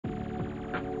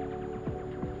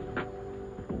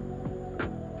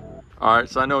All right,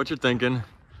 so I know what you're thinking.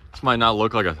 This might not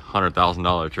look like a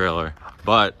 $100,000 trailer,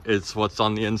 but it's what's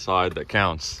on the inside that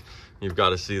counts. You've got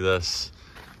to see this.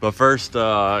 But first,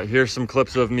 here's some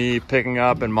clips of me picking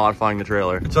up and modifying the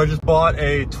trailer. So I just bought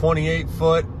a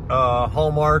 28-foot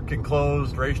Hallmark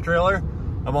enclosed race trailer.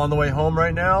 I'm on the way home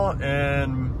right now,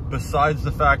 and besides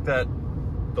the fact that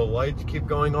the lights keep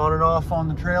going on and off on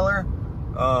the trailer,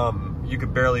 you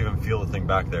could barely even feel the thing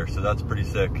back there, so that's pretty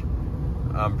sick.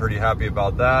 I'm pretty happy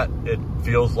about that. It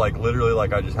feels like literally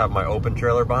like I just have my open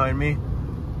trailer behind me.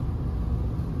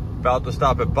 About to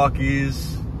stop at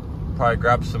Buc-ee's, probably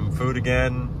grab some food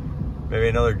again, maybe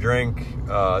another drink,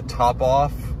 top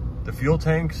off the fuel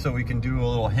tank so we can do a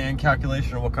little hand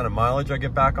calculation of what kind of mileage I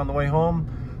get back on the way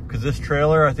home. Because this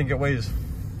trailer, I think it weighs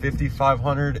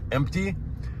 5,500 empty,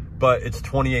 but it's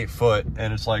 28 foot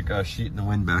and it's like a sheet in the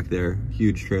wind back there.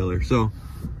 Huge trailer. So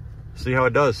see how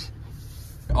it does.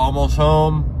 Almost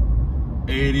home,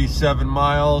 87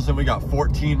 miles, and we got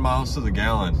 14 miles to the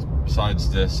gallon. Besides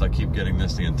this, I keep getting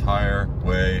this the entire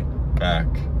way back.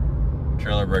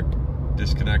 Trailer brake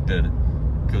disconnected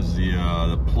because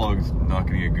the plug's not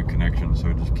gonna get a good connection, so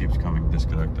it just keeps coming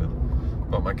disconnected.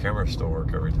 But my cameras still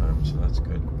work every time, so that's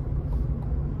good.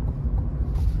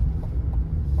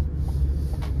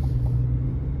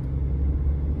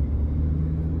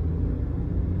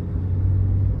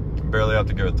 Barely have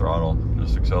to give it throttle,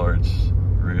 just accelerates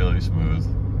really smooth.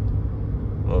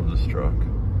 Love this truck.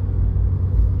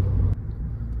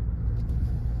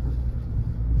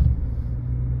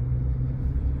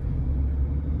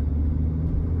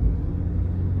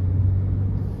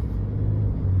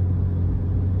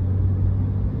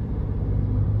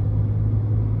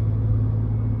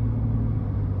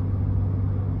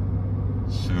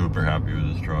 Super happy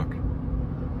with this truck.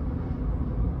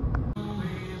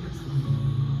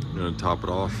 I'm gonna top it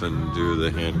off and do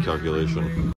the hand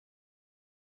calculation.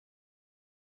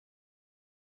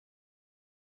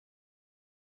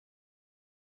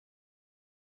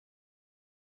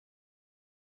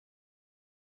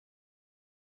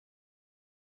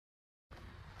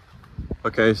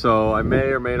 Okay, so I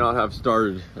may or may not have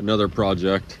started another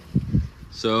project.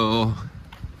 So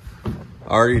I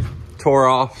already tore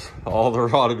off all the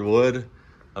rotted wood.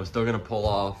 I'm still gonna pull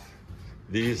off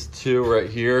these two right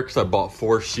here because I bought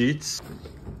 4 sheets.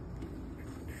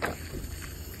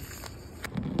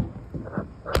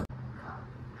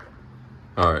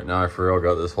 All right, now I for real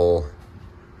got this whole,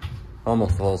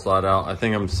 almost the whole side out. I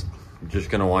think I'm just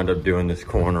gonna wind up doing this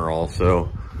corner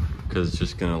also because it's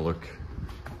just gonna look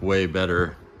way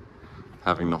better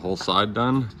having the whole side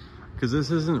done. Because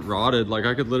this isn't rotted. Like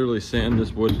I could literally sand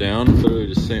this wood down, literally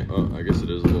just sand, oh, I guess it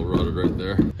is a little rotted right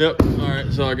there. Yep, all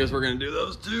right, so I guess we're gonna do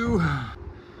those two.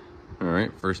 All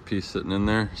right, first piece sitting in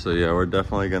there. So yeah, we're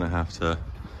definitely gonna have to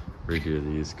redo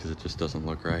these because it just doesn't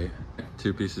look right.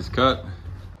 2 pieces cut.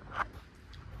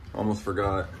 Almost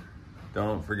forgot,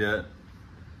 don't forget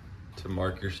to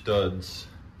mark your studs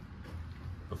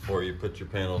before you put your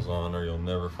panels on or you'll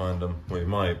never find them. Well, you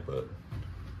might, but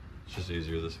it's just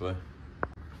easier this way.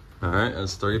 All right,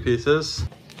 that's 3 pieces.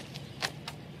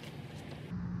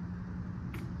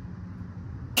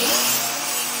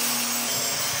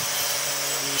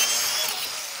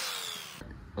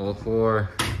 All 4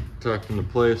 tucked into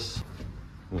place.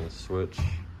 I'm gonna switch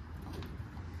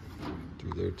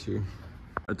through there too.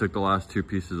 I took the last 2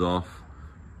 pieces off.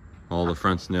 All the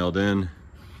fronts nailed in.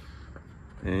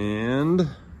 And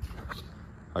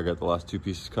I got the last 2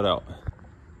 pieces cut out.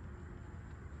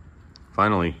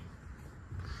 Finally,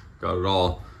 got it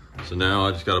all. So now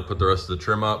I just gotta put the rest of the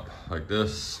trim up like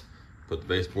this, put the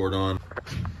baseboard on.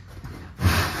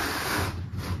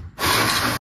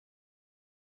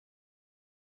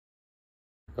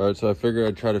 All right, so I figured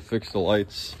I'd try to fix the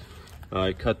lights.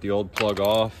 I cut the old plug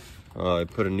off. I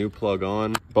put a new plug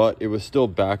on, but it was still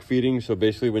backfeeding. So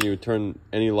basically when you would turn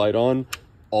any light on,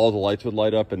 all the lights would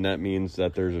light up, and that means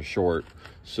that there's a short.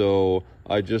 So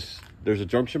there's a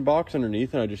junction box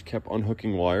underneath, and I just kept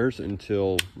unhooking wires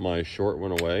until my short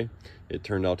went away. It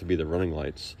turned out to be the running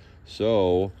lights.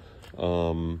 So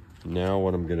now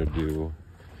what I'm gonna do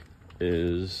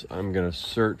is I'm gonna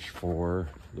search for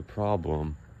the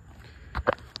problem.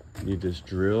 Need this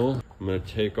drill. I'm gonna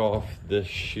take off this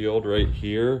shield right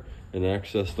here and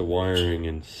access the wiring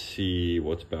and see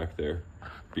what's back there.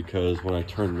 Because when I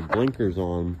turn the blinkers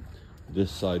on,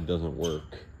 this side doesn't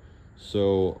work.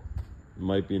 So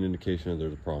might be an indication that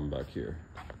there's a problem back here.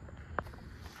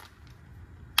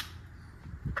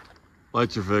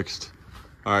 Lights are fixed.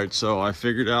 All right, so I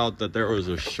figured out that there was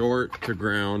a short to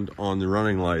ground on the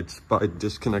running lights by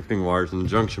disconnecting wires in the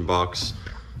junction box.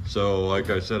 So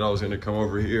like I said, I was gonna come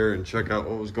over here and check out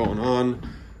what was going on.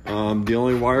 The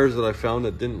only wires that I found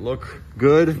that didn't look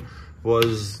good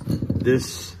was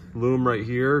this loom right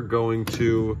here going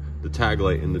to the tag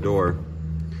light in the door.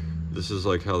 This is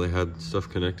like how they had stuff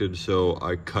connected. So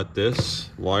I cut this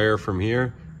wire from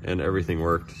here and everything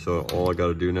worked. So all I got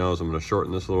to do now is I'm going to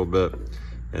shorten this a little bit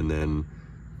and then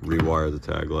rewire the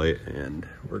tag light and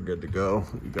we're good to go.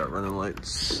 You got running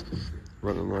lights,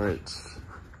 running lights,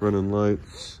 running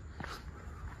lights,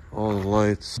 all the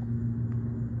lights.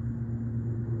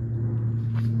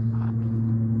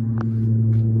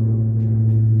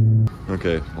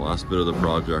 Okay, last bit of the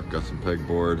project. Got some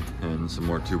pegboard and some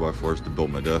more 2x4s to build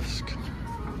my desk.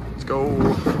 Let's go.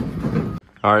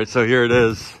 All right, so here it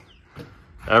is.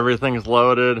 Everything's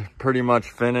loaded, pretty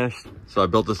much finished. So I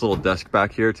built this little desk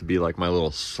back here to be like my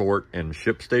little sort and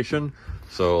ship station.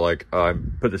 So like I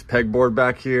put this pegboard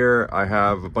back here. I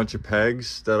have a bunch of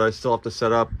pegs that I still have to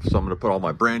set up. So I'm gonna put all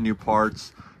my brand new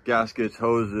parts, gaskets,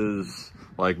 hoses,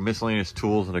 like miscellaneous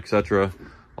tools and etc.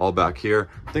 all back here.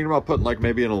 I'm thinking about putting like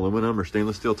maybe an aluminum or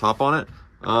stainless steel top on it.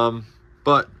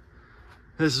 But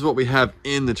this is what we have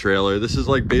in the trailer. This is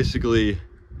like basically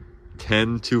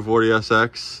 10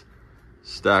 240SX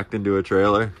stacked into a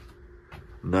trailer.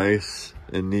 Nice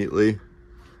and neatly.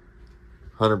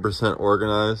 100%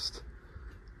 organized.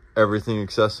 Everything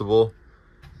accessible.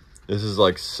 This is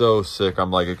like so sick.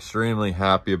 I'm like extremely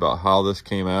happy about how this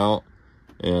came out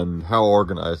and how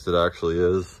organized it actually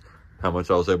is. How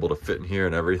much I was able to fit in here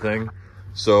and everything.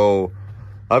 So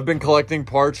I've been collecting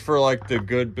parts for like the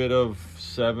good bit of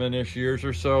 7-ish years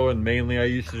or so, and mainly I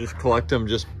used to just collect them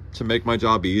just to make my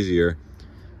job easier,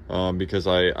 because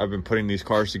I've been putting these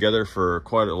cars together for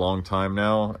quite a long time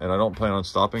now and I don't plan on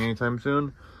stopping anytime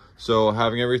soon. So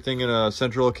having everything in a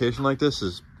central location like this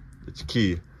it's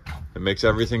key. It makes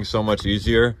everything so much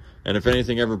easier, and if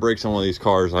anything ever breaks on one of these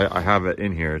cars, I have it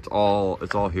in here. It's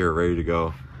all here ready to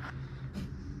go.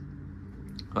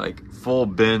 Like full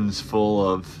bins full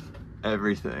of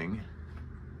everything.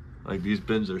 Like these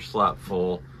bins are slap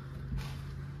full.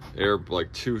 They're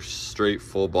like 2 straight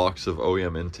full boxes of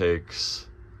OEM intakes,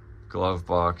 glove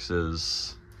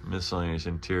boxes, miscellaneous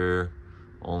interior,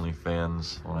 only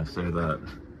fans. When I say that,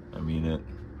 I mean it.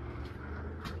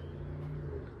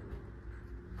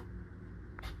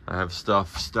 I have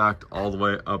stuff stacked all the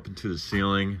way up into the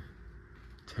ceiling.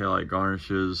 Taillight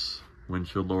garnishes,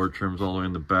 windshield lower trims all the way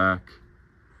in the back.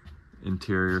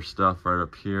 Interior stuff right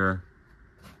up here.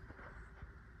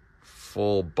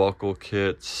 Full buckle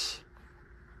kits,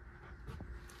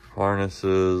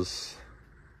 harnesses,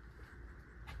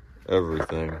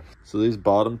 everything. So these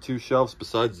bottom 2 shelves,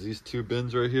 besides these 2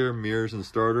 bins right here, mirrors and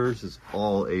starters, is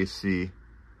all AC.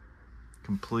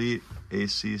 Complete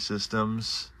AC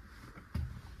systems.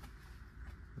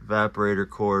 Evaporator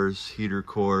cores, heater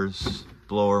cores,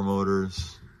 blower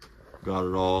motors, got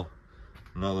it all.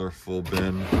 Another full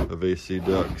bin of AC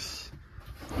ducts,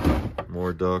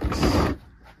 more ducts.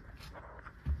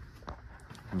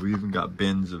 We even got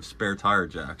bins of spare tire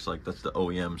jacks, like that's the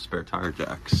OEM spare tire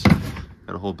jacks.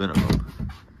 Got a whole bin of them.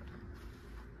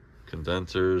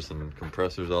 Condensers and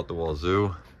compressors out the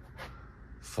wazoo.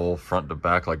 Full front to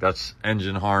back, like that's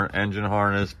engine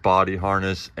harness, body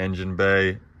harness, engine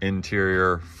bay,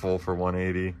 interior, full for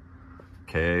 180.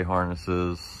 KA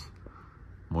harnesses,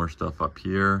 more stuff up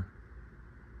here.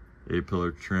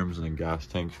 A-pillar trims and then gas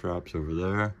tank straps over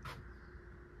there.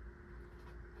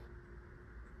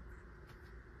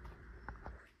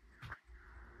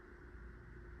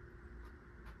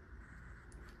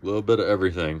 A little bit of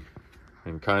everything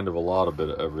and kind of a lot of bit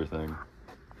of everything.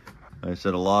 Like I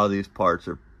said, a lot of these parts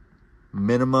are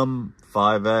minimum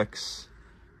 5X,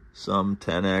 some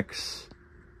 10X,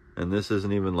 and this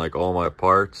isn't even like all my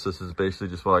parts. This is basically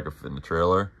just what I could fit in the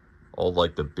trailer. All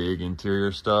like the big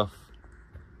interior stuff.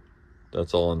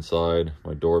 That's all inside.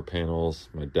 My door panels,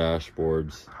 my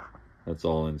dashboards, that's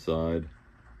all inside.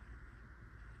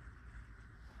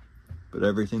 But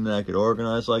everything that I could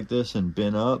organize like this and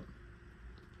bin up.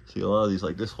 See a lot of these,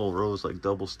 like this whole row is like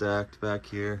double stacked back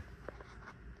here.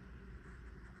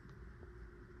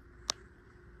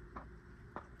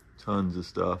 Tons of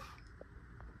stuff.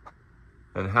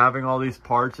 And having all these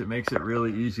parts, it makes it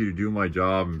really easy to do my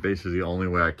job. And basically the only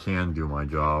way I can do my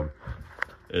job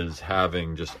is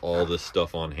having just all this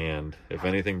stuff on hand. If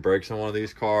anything breaks on one of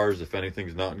these cars, if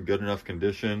anything's not in good enough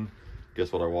condition,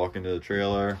 guess what? I walk into the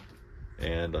trailer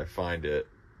and I find it.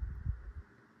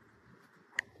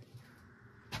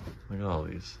 Look at all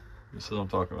these. This is what I'm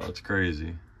talking about. It's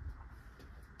crazy.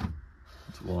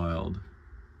 It's wild.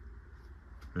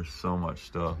 There's so much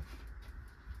stuff.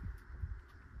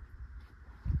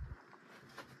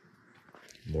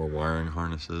 More wiring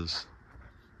harnesses.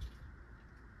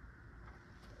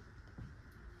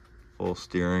 Full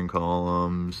steering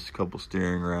columns, couple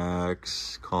steering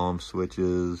racks, column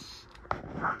switches.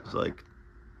 There's like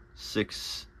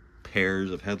 6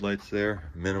 pairs of headlights there,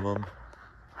 minimum.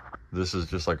 This is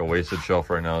just like a wasted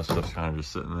shelf right now. Stuff's kind of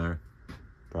just sitting there.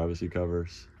 Privacy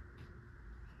covers.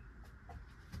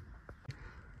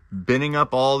 Binning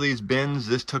up all these bins,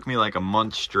 this took me like a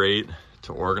month straight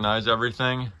to organize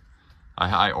everything.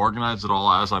 I organized it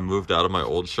all as I moved out of my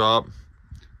old shop.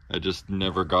 I just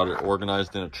never got it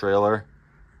organized in a trailer.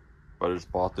 But I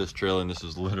just bought this trailer, and this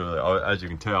is literally, as you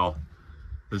can tell,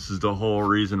 this is the whole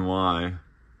reason why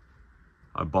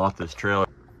I bought this trailer.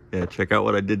 Yeah, check out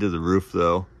what I did to the roof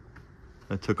though.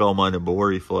 I took all my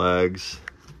Nabori flags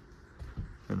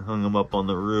and hung them up on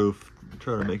the roof,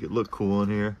 trying to make it look cool in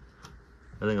here.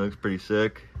 I think it looks pretty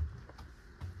sick.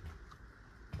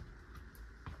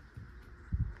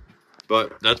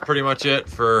 But that's pretty much it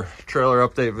for trailer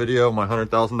update video, my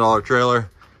 $100,000 trailer.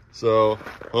 So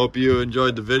hope you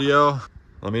enjoyed the video.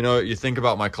 Let me know what you think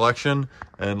about my collection.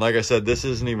 And like I said, this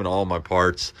isn't even all my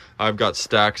parts. I've got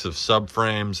stacks of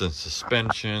subframes and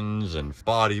suspensions and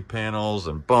body panels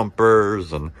and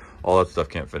bumpers and all that stuff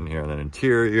can't fit in here. And then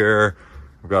interior,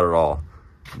 I've got it all.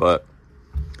 But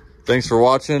thanks for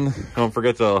watching. Don't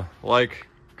forget to like,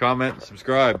 comment,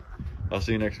 subscribe. I'll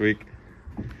see you next week.